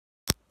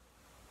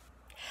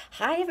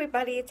Hi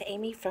everybody, it's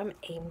Amy from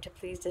Aim to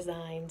Please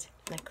Designs.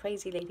 That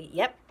crazy lady.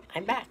 Yep,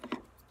 I'm back.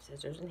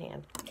 Scissors in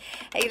hand.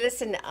 Hey,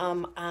 listen,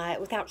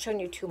 without showing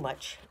you too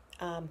much,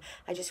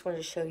 I just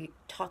wanted to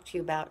talk to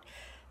you about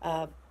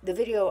the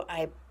video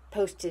I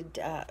posted,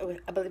 I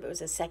believe it was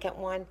the second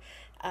one,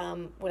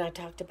 when I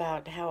talked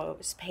about how I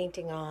was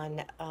painting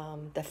on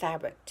the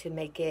fabric to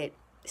make it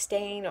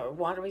stain or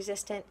water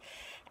resistant.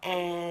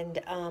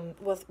 And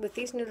with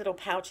these new little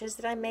pouches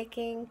that I'm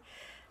making,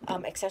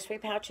 accessory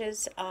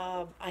pouches,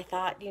 I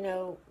thought, we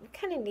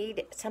kind of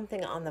need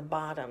something on the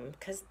bottom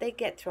because they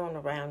get thrown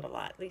around a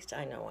lot. At least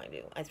I know I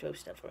do. I throw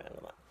stuff around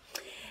a lot.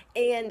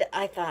 And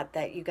I thought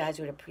that you guys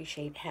would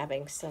appreciate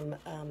having some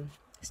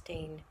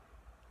stain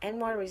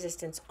and water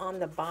resistance on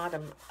the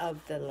bottom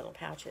of the little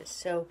pouches.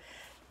 So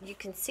you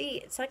can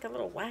see it's like a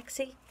little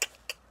waxy.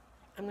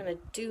 I'm going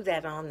to do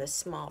that on the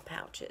small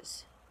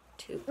pouches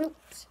too.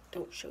 Oops,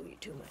 don't show you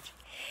too much.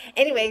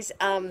 Anyways,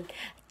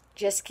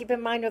 just keep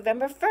in mind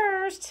November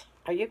 1st.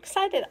 Are you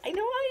excited? I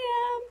know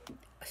I am.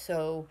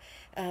 So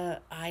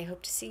I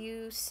hope to see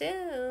you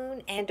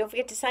soon. And don't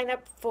forget to sign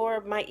up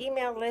for my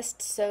email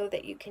list so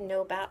that you can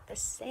know about the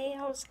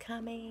sales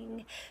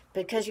coming.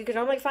 Because you can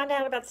only find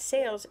out about the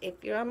sales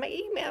if you're on my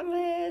email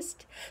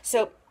list.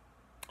 So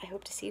I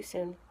hope to see you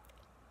soon.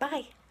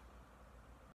 Bye.